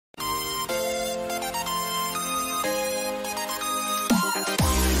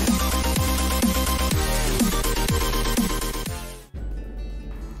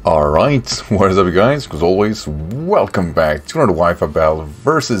Alright, what is up you guys? As always, welcome back to another Wi-Fi battle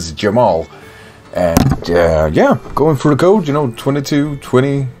versus Jemal. And yeah, going for the code, you know,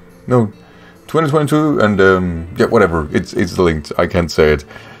 2022 and yeah, whatever, it's linked, I can't say it.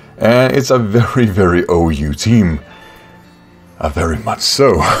 And it's a very, very OU team. Very much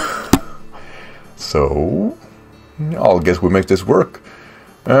so. So, I'll guess we make this work.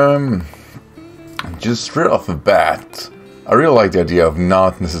 Just straight off the bat, I really like the idea of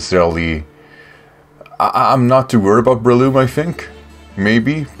not necessarily... I'm not too worried about Rillaboom, I think.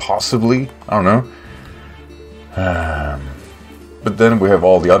 Maybe, possibly, I don't know. But then we have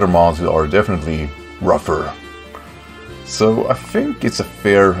all the other mons that are definitely rougher. So I think it's a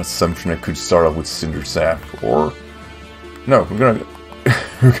fair assumption I could start off with Cinder Sap, or... No, we're gonna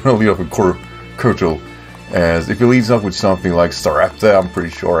lead off with Cordial. As if he leads off with something like Staraptor, I'm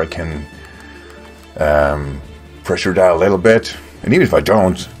pretty sure I can pressure that a little bit. And even if I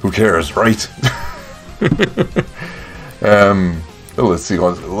don't, who cares, right? Let's see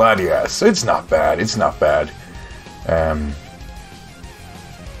what LAtias. It's not bad. It's not bad. The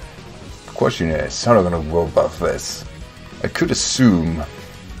question is, how am I going to go about this? I could assume.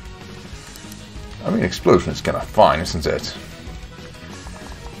 I mean, Explosion is kind of fine, isn't it?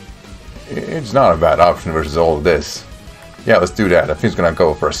 It's not a bad option versus all of this. Yeah, let's do that. I think it's gonna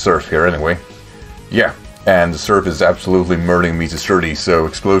go for a Surf here anyway. Yeah, and the Surf is absolutely murdering me to 30, so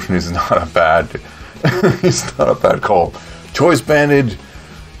Explosion is not a bad... it's not a bad call. Choice Banded,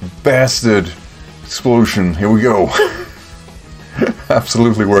 Bastard, Explosion, here we go.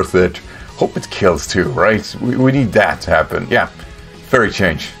 Absolutely worth it. Hope it kills too, right? We need that to happen. Yeah, Fairy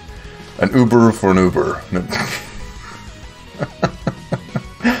Change. An Uber for an Uber.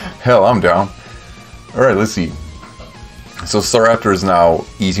 Hell, I'm down. Alright, let's see. So Staraptor is now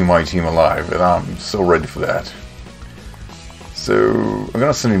eating my team alive, and I'm so ready for that. So, I'm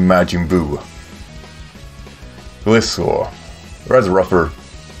gonna send in Majin Buu. Gliscor. That's rougher.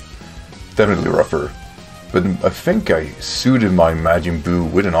 Definitely rougher. But I think I suited my Majin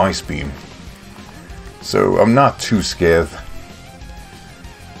Buu with an Ice Beam. So, I'm not too scared.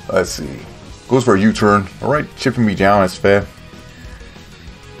 Let's see. Goes for a U-turn. Alright, chipping me down, that's fair.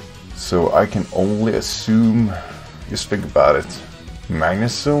 So I can only assume, just think about it,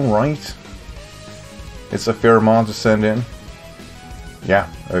 Magnezone, right? It's a fair amount to send in. Yeah,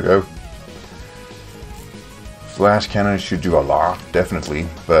 there we go. Flash Cannon should do a lot, definitely,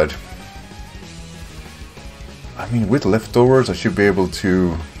 but... I mean, with leftovers I should be able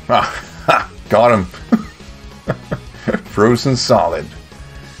to... Got him! Frozen Solid.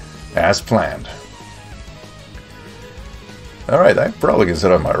 As planned. Alright, I probably can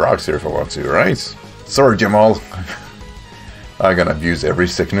set up my rocks here if I want to, right? Sorry, Jemal. I'm gonna abuse every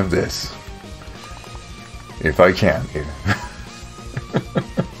second of this. If I can.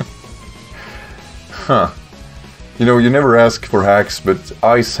 Huh. You know, you never ask for hacks, but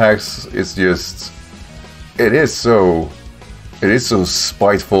ice hacks is just... It is so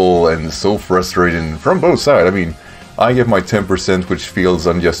spiteful and so frustrating from both sides. I mean, I get my 10%, which feels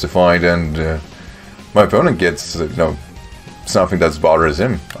unjustified, and my opponent gets, you know, something that bothers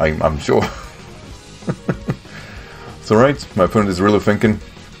him, I'm sure. It's alright, my opponent is really thinking.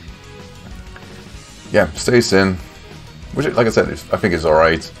 Yeah, stays in. Which, like I said, I think is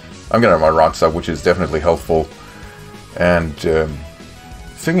alright. I'm getting my rocks up, which is definitely helpful. And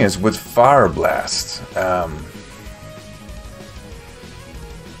thing is, with Fire Blast,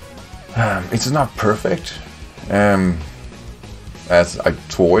 it's not perfect. As I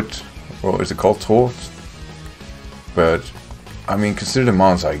taught, or is it called taught? But I mean, consider the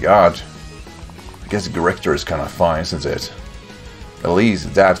mons I got. I guess Director is kind of fine, isn't it? At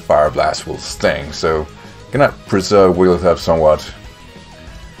least that Fire Blast will sting, so gonna preserve Wigglytuff somewhat.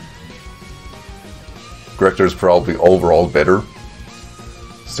 Director is probably overall better.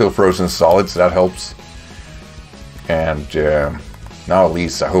 Still Frozen Solid, so that helps. And now at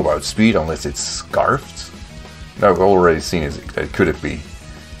least I hope I outspeed, unless it's Scarfed. No, I've already seen it. That could it be?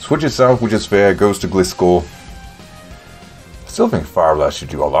 Switches out, which is fair. Goes to Gliscor. Still think Fire Blast should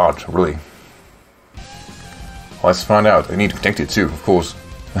do a lot, really. Let's find out. I need to protect it too, of course.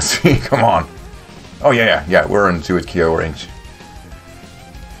 Let's see, come on. Oh yeah, we're into it, KO range.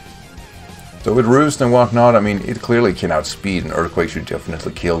 So with Roost and whatnot, I mean, it clearly can outspeed, and Earthquake should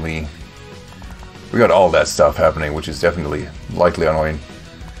definitely kill me. We got all that stuff happening, which is definitely likely annoying.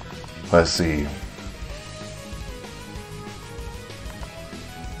 Let's see.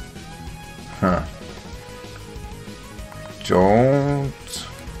 Huh.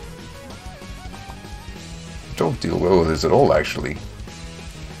 Don't deal well with this at all, actually.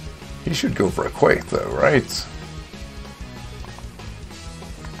 He should go for a Quake, though, right?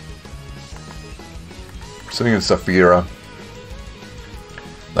 Swinging Saphira.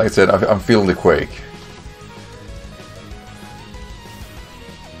 Like I said, I'm feeling the quake.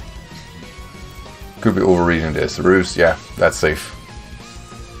 Could be overreading this. Roost, yeah, that's safe.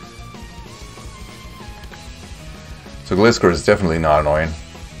 So Gliscor is definitely not annoying.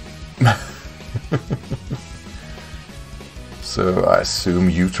 So I assume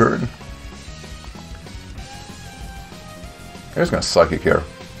U-turn. I'm just gonna Psychic here.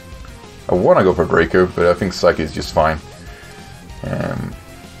 I want to go for Draco, but I think Psychic is just fine.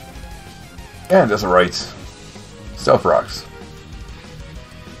 Yeah, that's alright. Stealth Rocks.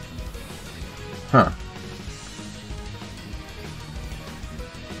 Huh.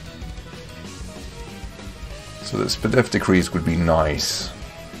 So the Spadef decrease would be nice.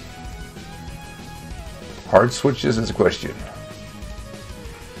 Hard switches is a question.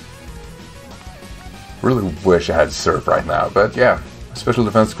 Really wish I had Surf right now, but yeah, special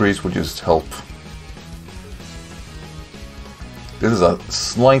defense decrease would just help. This is a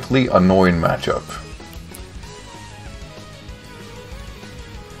slightly annoying matchup.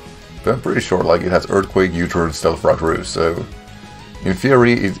 But I'm pretty sure like it has Earthquake, U-turn, Stealth Rock, Roost, so in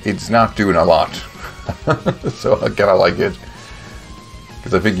theory it's not doing a lot. So I kinda like it.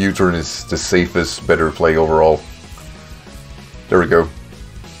 Because I think U-turn is the safest, better play overall. There we go.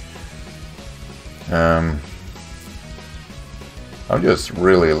 I'm just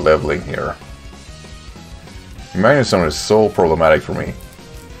really leveling here. Minus Summon is so problematic for me.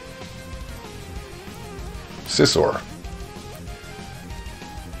 Scizor.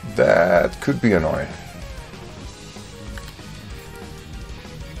 That could be annoying.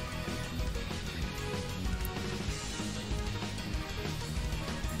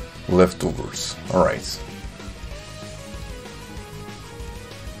 Leftovers. Alright.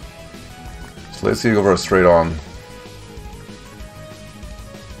 So let's see, go for a straight on.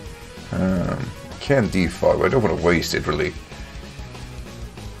 Can't defog, but I don't want to waste it really.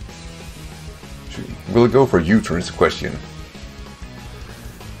 Will it go for U-turn is the question.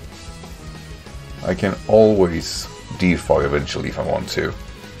 I can always defog eventually if I want to.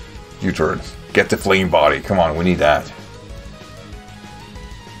 U-turn. Get the flame body. Come on, we need that.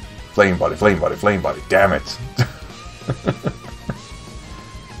 Flame body, flame body, flame body. Damn it.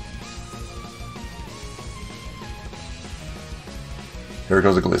 Here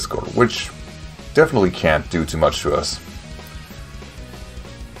goes a Gliscor, which definitely can't do too much to us.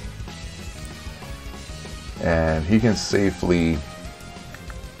 And he can safely...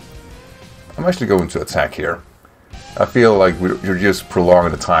 I'm actually going to attack here. I feel like you're just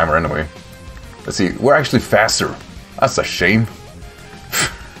prolonging the timer anyway. Let's see, we're actually faster. That's a shame.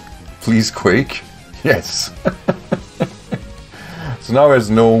 Please Quake. Yes. So now there's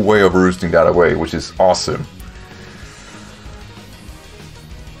no way of roosting that away, which is awesome.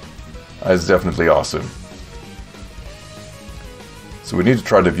 That's definitely awesome. So we need to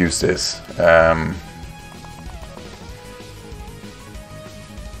try to abuse this.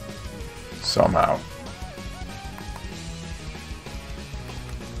 Somehow.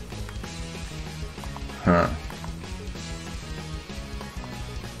 Huh.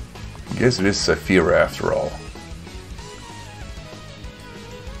 I guess it is Saphira after all.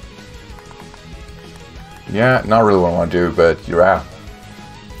 Yeah, not really what I want to do, but you're out.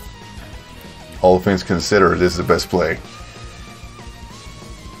 All things considered, this is the best play.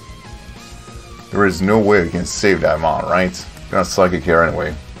 There is no way we can save that Mon, right? We're not Psychic here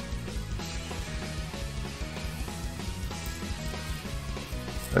anyway.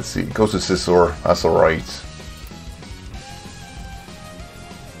 Let's see, it goes to Scizor, that's alright.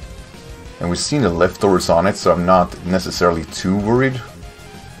 And we've seen the leftovers on it, so I'm not necessarily too worried.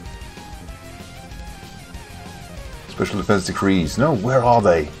 Special defense decrease. No, where are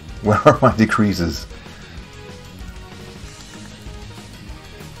they? Where are my decreases?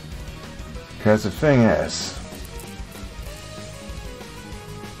 Because the thing is,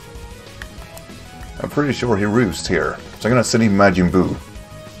 I'm pretty sure he roosts here. So I'm gonna send him Majin Buu.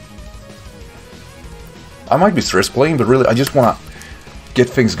 I might be stress playing, but really I just wanna get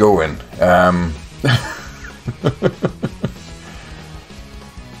things going.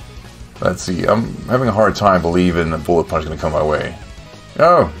 Let's see, I'm having a hard time believing a Bullet Punch is gonna come my way.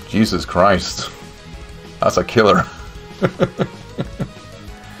 Oh, Jesus Christ. That's a killer.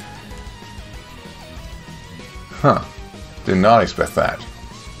 Huh. Did not expect that.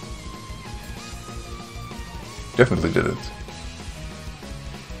 Definitely didn't.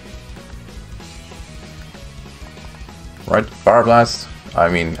 Right, Fire Blast. I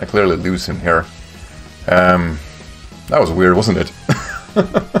mean, I clearly lose him here. That was weird, wasn't it?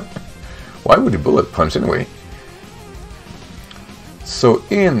 Why would he Bullet Punch anyway? So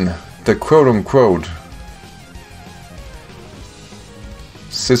in the quote-unquote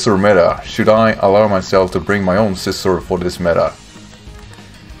Scizor meta. Should I allow myself to bring my own Scizor for this meta?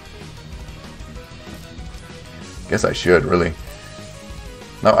 Guess I should, really.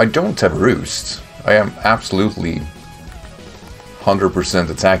 Now, I don't have Roost. I am absolutely 100%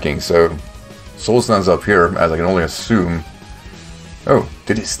 attacking, so Soul Stance up here, as I can only assume. Oh,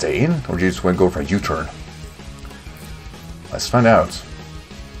 did he stay in? Or did he just go for a U-turn? Let's find out.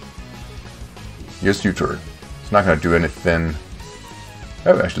 Yes, U-turn. It's not going to do anything.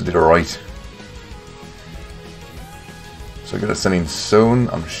 Oh, I actually did alright. So I'm going to send in Zone,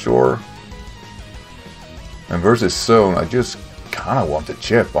 I'm sure. And versus Zone, I just kind of want the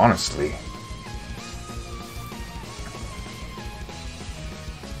chip, honestly.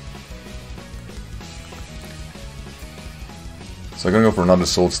 So I'm going to go for another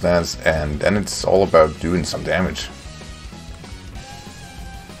Soul Stance, and then it's all about doing some damage.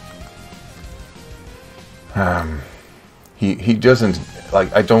 He doesn't,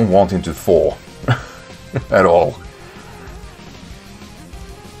 like, I don't want him to fall at all.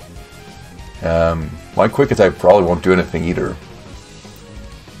 My quick attack probably won't do anything either.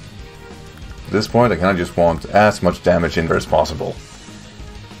 At this point I kind of just want as much damage in there as possible.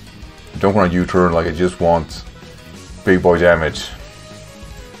 I don't want a U-turn, like I just want big boy damage.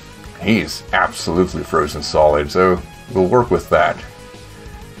 He is absolutely frozen solid, so we'll work with that.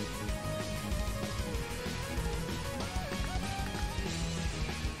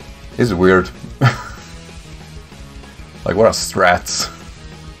 Is it weird? Like, what a strats.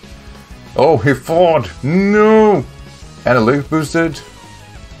 Oh, he fought! No! And a League boosted.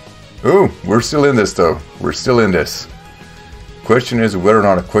 Oh, we're still in this though. We're still in this. Question is whether or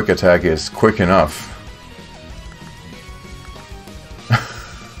not a quick attack is quick enough.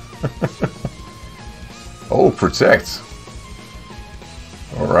 Oh, protect.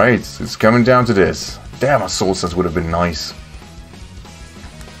 Alright, it's coming down to this. Damn, a Soul Sense would have been nice.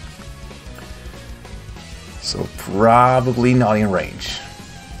 So probably not in range.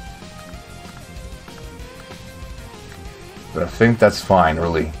 But I think that's fine,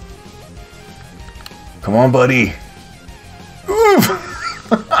 really. Come on, buddy. Oof.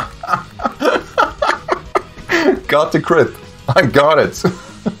 Got the crit. I got it.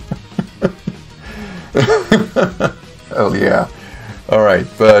 Hell yeah. Alright,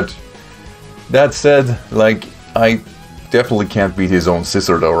 but that said, like, I definitely can't beat his own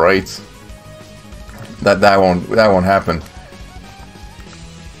Scizor though, right? That won't happen.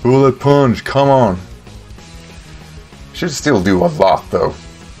 Bullet punch, come on. Should still do a lot though.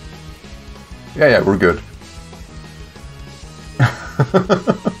 Yeah, we're good.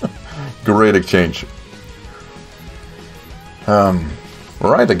 Great exchange.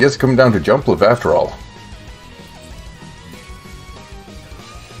 Right, I guess coming down to Jumpluff after all.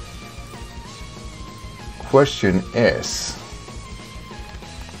 Question is,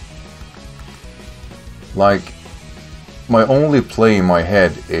 like, my only play in my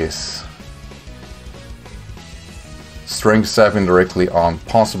head is Strength Sapping directly on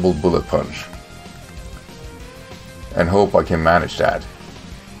possible Bullet Punch and hope I can manage that.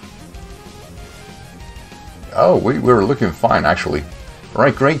 Oh, we were looking fine actually.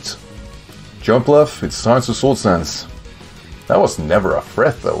 Alright, great. Jumpluff, it's time to Soul Sense. That was never a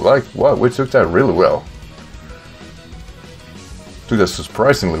threat though. Like, wow, we took that really well. Took that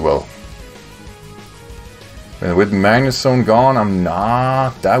surprisingly well. And with Magnet Zone gone, I'm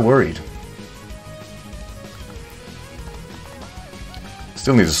not that worried.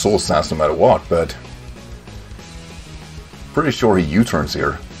 Still needs a Soul Stance no matter what, but pretty sure he U-turns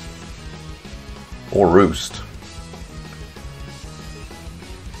here. Or Roost.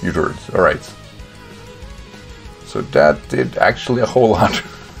 U-turns, alright. So that did actually a whole lot.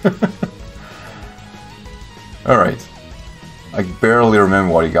 Alright. I barely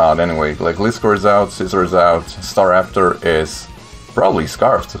remember what he got anyway. Like, Liscor is out, Scizor is out, Staraptor is probably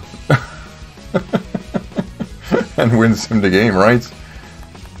scarfed. And wins him the game, right?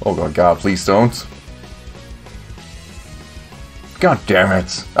 Oh my god, please don't. God damn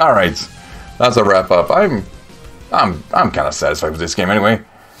it. Alright. That's a wrap up. I'm kind of satisfied with this game anyway.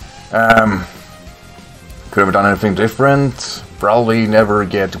 Could have done anything different. Probably never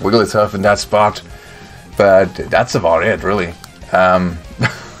get Wigglytuff in that spot. But that's about it, really.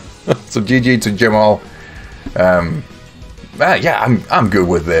 So GG to Jemal. Yeah, I'm good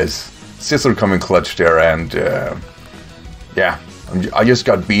with this. Scizor coming clutch there, and yeah, I just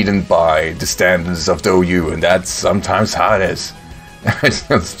got beaten by the standards of the OU, and that's sometimes how it is. I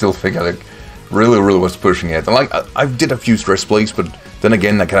still think I really was pushing it. And like, I did a few stress plays, but then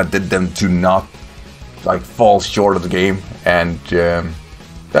again, I kind of did them to not like fall short of the game. And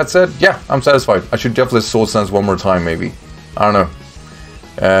that said, yeah, I'm satisfied. I should definitely Soul Sense one more time, maybe. I don't know.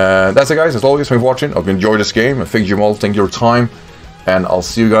 That's it, guys. As always, thanks for watching. I hope you enjoyed this game. I think Jemal, thank you for your time. And I'll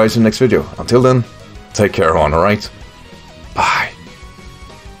see you guys in the next video. Until then, take care, everyone, alright?